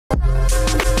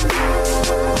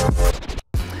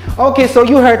Okay, so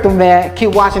you heard the man.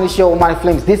 Keep watching the show, Armani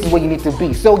Flaimz. This is where you need to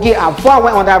be. So yeah, before I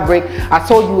went on that break, I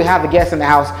told you we have a guest in the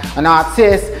house, an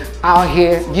artist out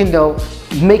here, you know,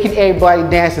 making everybody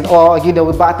dance and all. You know,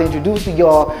 we're about to introduce to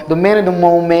y'all the man of the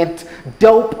moment,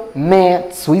 Dopeman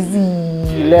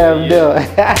Twizzy.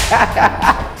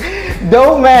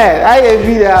 Dopeman, I didn't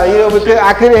be that, you know, because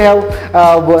I couldn't help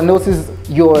but notice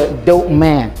your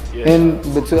Dopeman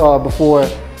before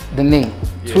the name.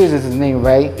 Yeah. Twizzy is his name,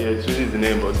 right? Yeah, Twizzy is the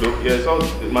name, but Dope. Yeah,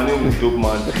 my name is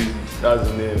Dopeman Twizzy. That's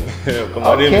the name.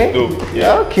 My name is Dope.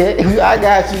 Yeah. Okay, I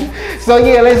got you. So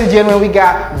yeah, ladies and gentlemen, we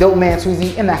got Dopeman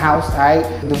Twizzy in the house. All right,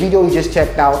 the video we just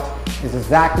checked out is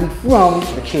exactly from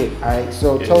the kid. All right,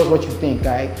 so tell us what you think.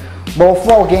 All right, but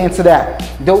before we get into that,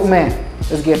 Dopeman,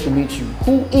 let's get to meet you.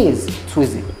 Who is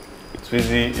Twizzy?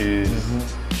 Twizzy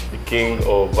is the king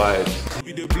of vibes.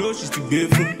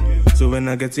 So when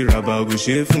I get to rap, I'll go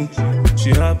chafing.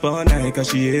 She hop all night cause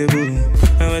she able.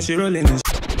 And when she rolling this.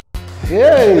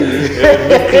 Hey!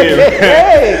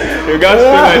 Hey! You got to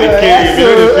feel like the king. If you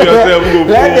don't feel yourself, go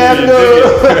let them know.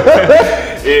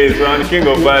 Yeah, so I'm the king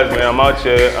of vibes, man. I'm out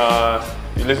here.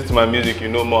 You listen to my music, you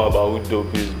know more about who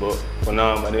Dope is. But for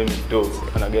now, my name is Dope,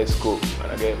 and I get scope,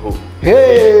 and I get hope.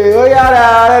 Hey! Oh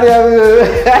yeah!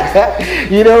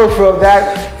 You know, from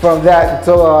that.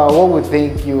 So, what would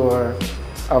think you're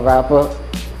a rapper?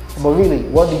 But really,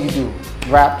 what do you do?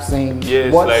 Rap, sing? Yeah,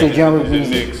 it's what's like your genre of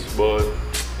music? But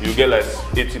you get like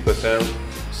 80%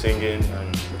 singing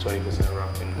and 20%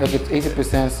 rapping. Like it's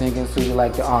 80% singing, so you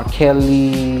like the R.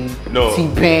 Kelly, no.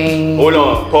 T-Pain. Hold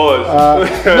on, pause.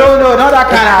 No, not that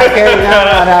kind of R.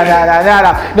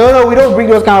 Kelly. No, we don't bring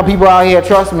those kind of people out here.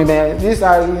 Trust me, man.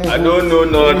 I don't know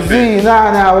nothing. See, we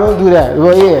don't do that.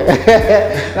 But yeah,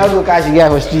 that's what guys you get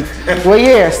for street. But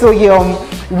yeah, so yeah,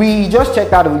 we just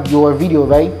checked out your video,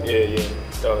 right? Yeah.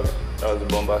 That was a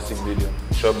bombastic video.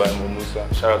 Shot by Momusa.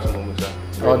 Shout out to Momusa.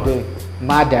 All day.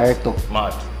 Mad director.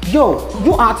 Mad. Yo,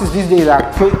 you artists these days are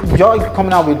y'all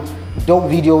coming out with dope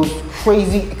videos,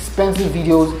 crazy expensive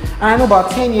videos. And I know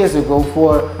about 10 years ago,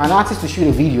 for an artist to shoot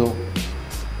a video,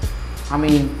 I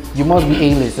mean, you must be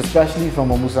A-list, especially from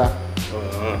Momusa.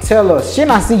 Tell us,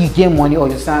 shouldn't I see you get money or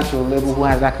you signed to a label who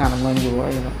has that kind of money, or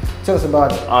you know? Tell us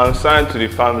about it. I'm signed to the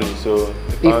family, so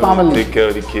the family take care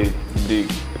of the kid.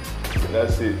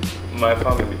 That's it. My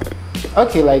family.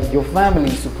 Okay, like your family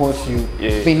supports you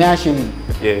financially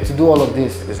to do all of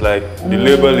this. It's like the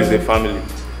label is a family.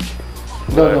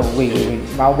 No, wait.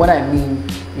 Now what I mean,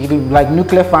 you do like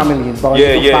nuclear family, family.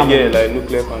 Yeah, like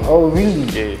nuclear family. Oh really?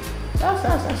 Yeah.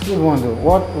 That's a good one though.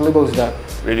 What label is that?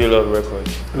 Radio Love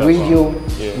Records. Radio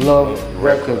Love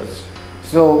Records.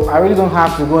 So I really don't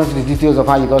have to go into the details of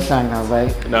how you got signed now,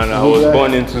 right? No, I was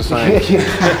born into signing.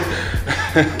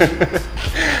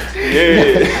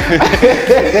 Yeah.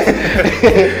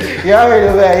 You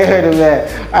heard of that.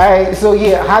 Alright, so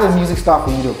yeah, how did music start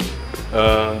for you though?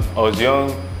 I was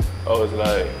young. I was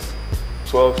like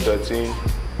 12, 13. I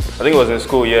think I was in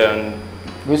school, yeah. And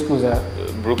which school is that?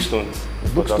 Brookstone.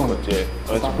 Brookstone? Yeah,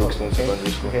 I went to Brookstone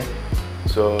Secondary School. Okay.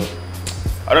 So,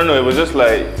 I don't know, it was just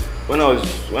like, when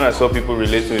I saw people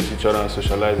relating with each other and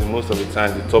socializing, most of the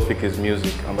time the topic is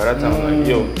music. And by that time I'm like,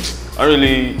 yo, I don't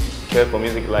really care for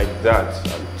music like that,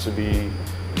 to be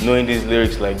knowing these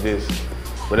lyrics like this.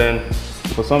 But then,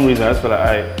 for some reason, I just felt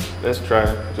like, let's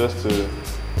try, just to,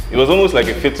 it was almost like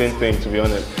a fitting thing, to be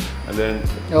honest. And then,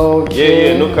 no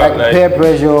cap, like peer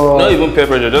pressure. Not even peer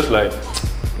pressure, just like,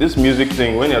 this music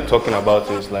thing, when you're talking about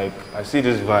it, it's like, I see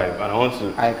this vibe, and I want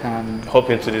to hop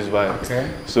into this vibe. Okay.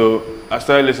 So, I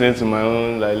started listening to my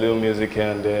own, like, little music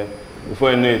here and there. Before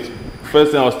I knew it,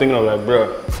 first thing I was thinking of, like,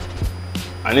 bro,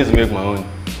 I need to make my own.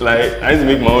 Like, I need to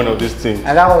make my own of this thing.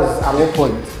 And that was at what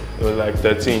point? It was like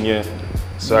 13, yeah.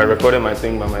 So I recorded my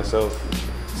thing by myself,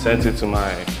 sent it to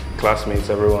my classmates,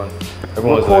 everyone.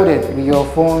 Everyone recorded was like, with your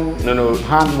phone? No,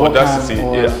 Audacity,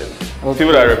 yeah. Okay.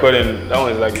 People that are recording, that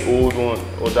one is like the old one,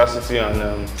 Audacity,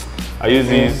 and I use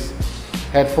these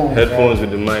headphones with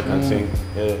the mic and sing.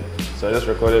 Yeah. So I just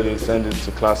recorded it, sent it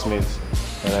to classmates.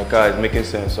 And like, it's making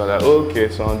sense. So I'm like, okay,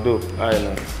 so I'm dope. I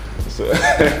know. So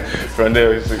from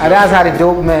there, and that's how the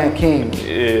Dopeman came.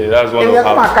 Yeah, that's one of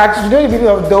how. You don't even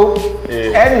know Dope.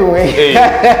 Yeah. Anyway. Hey,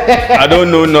 I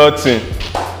don't know nothing,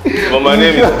 but my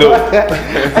name is Dope.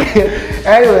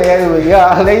 Anyway,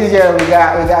 yeah, ladies and gentlemen, we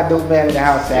got Dopeman in the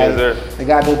house. Yes, sir. We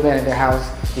got Dopeman in the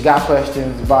house. You got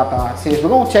questions about the artist. We're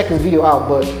gonna check his video out,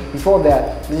 but before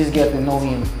that, let's just get to know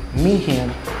him, meet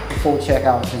him, before we check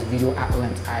out his video at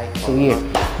length. Alright. So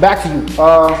yeah, back to you.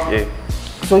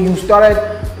 So you started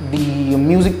the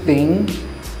music thing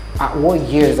at what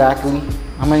year exactly?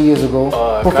 How many years ago?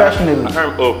 Professionally.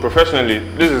 Professionally,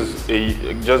 this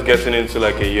is just getting into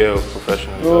like a year of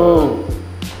professionally. Oh.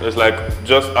 It's like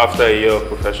just after a year of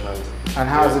professionally. And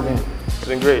how's it been? It's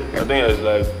been great. I think it's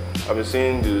like I've been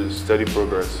seeing the steady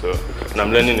progress, so and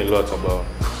I'm learning a lot about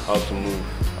how to move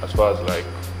as far as like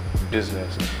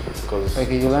business. Because for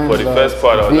the first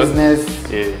part, I was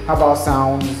business. Yeah. How about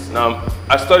sounds? Now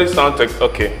I studied sound tech.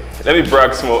 Okay, let me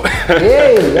brag small.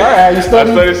 Hey, all right, you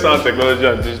studied. I studied sound technology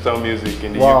and digital music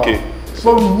in the UK.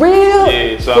 For real?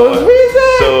 Yeah,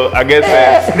 so I guess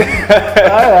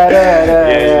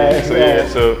yeah.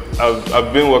 So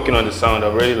I've been working on the sound.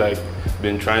 I've already like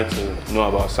been trying to know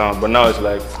about sound, but now it's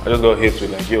like I just got hit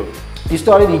with like, yo. You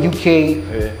started in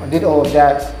UK, did all of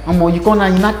that. You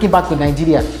not came back to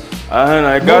Nigeria. And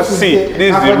I got see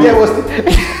this is the rule.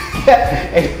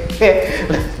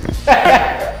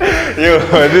 Yo,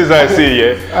 this is how I see,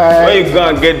 yeah. When you go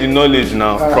and get the knowledge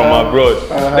now from abroad,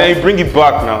 then you bring it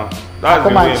back now. That's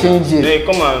come and change it. They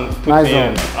come and put nice me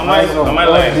in. Am I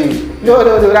lying? No,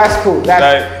 that's cool.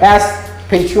 That's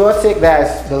patriotic.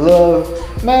 That's the love.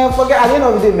 Man, forget. At the end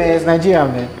of the day, man, it's Nigeria,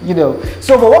 man. You know.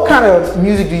 So, but what kind of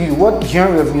music do you do? What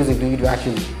genre of music do you do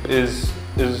actually? Is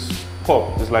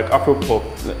pop. It's like Afro pop,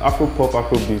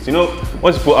 Afro beats. You know,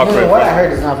 once you put Afro. No, what I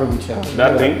heard is an Afro beat, child.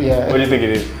 That thing? Yeah. What do you think it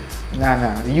is?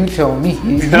 Nah. You tell me.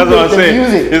 That's what I'm saying.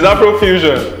 Music. It's Afro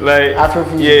fusion, like Afro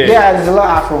fusion. Yeah, there's a lot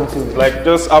of Afro too. Like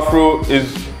just Afro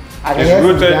is. It's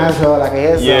rooted. Dancehall, like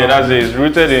that's it. It's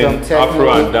rooted in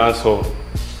Afro and dancehall.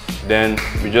 Then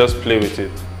we just play with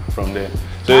it from there.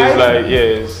 So it's like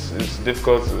it's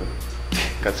difficult to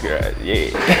categorize.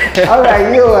 Yeah. All right,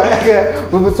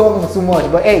 we've been talking too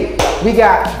much, but hey, we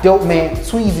got Dopeman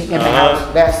Twizzy in the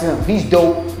house. That's him. He's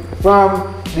dope.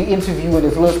 From the interview and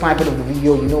this little snippet of the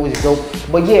video, you know he's dope.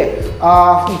 But yeah,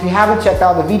 if you haven't checked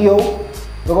out the video,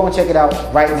 we're gonna check it out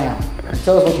right now. And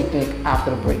tell us what you think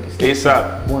after the break.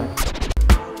 ASAP. One.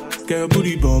 Girl,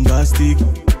 booty bombastic.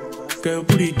 Girl,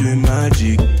 booty doing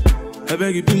magic. I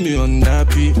beg you put me on that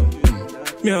beat.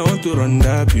 Me, I want to run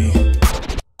that beat.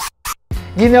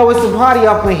 You know, it's a party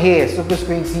up in here. Super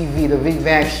Screen TV, the Big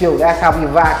Bang Show. That's how we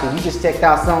rock it. You just checked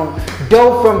out some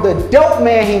dope from the dope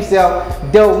man himself,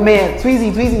 Dopeman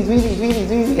Twizzy.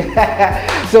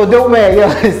 So Dopeman,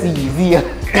 see. All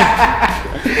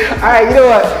right, you know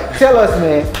what? Tell us,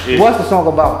 man. What's the song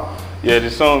about? Yeah, the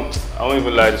song. I won't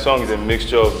even lie. The song is a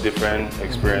mixture of different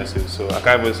experiences. So I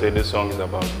can't even say this song is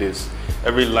about this.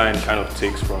 Every line kind of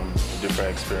takes from a different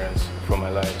experience from my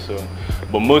life. So,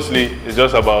 but mostly it's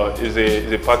just about it's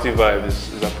a party vibe.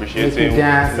 It's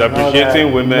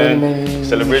appreciating women,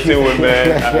 celebrating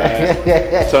women.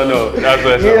 So no, that's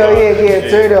what it's about. Yeah,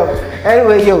 turn up.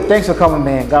 Anyway, yo, thanks for coming,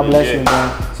 man. God bless you,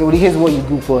 man. So here's what you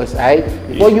do for us, alright?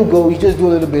 Before you go, you just do a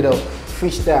little bit of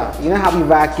freestyle. You know how we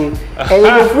rock it. And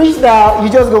when you freestyle, you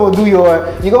just gonna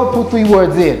you're gonna put 3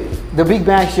 words in. The Big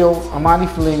Bang Show,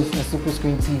 Armaniflaimz, and Super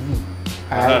Screen TV.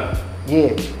 Alright?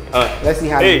 Yeah. Let's see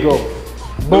how you go.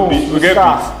 Boom. We get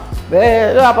start.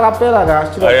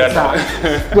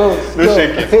 Go. No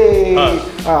shaking. Hey.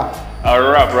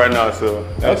 I'll rap right now, so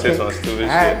let me say some stupid shit.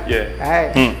 Yeah.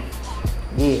 Alright.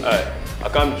 Yeah. Alright. I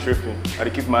can't be tripping. I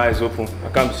keep my eyes open. I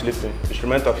can't be sleeping.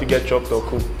 Instrumental, if you get chopped or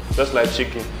cooked, just like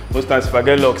chicken. Most times, if I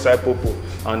get locked, I popo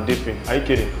and dipping. Are you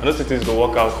kidding? I know things go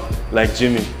work out like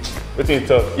Jimmy. What do you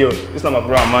talk? Yo, this not my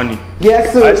bro Armani.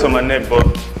 Yes, sir. Ice on my neck, but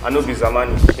I know this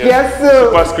Armani. Yeah. Yes, sir.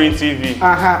 Super Screen TV.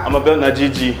 I'm about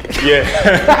Najiji. Yeah.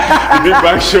 The Big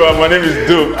Bang Show. And my name is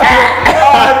Dope.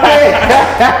 Alright, man.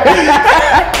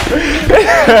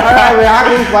 How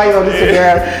can we find you on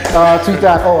Instagram?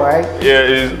 Twitter, right?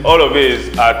 Yeah, all of it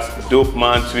is at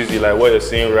Dopeman Twizzy, like what you're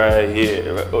seeing right here.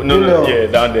 Down there.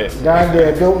 Down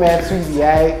there, Dopeman Twizzy,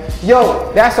 alright?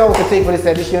 Yo, that's all we can take for this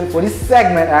edition, for this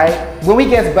segment, alright? When we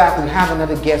get back, we have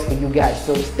another guest for you guys.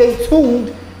 So stay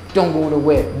tuned. Don't go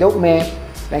nowhere. Dopeman,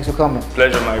 thanks for coming.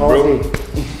 Pleasure, my bro.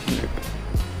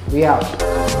 We out.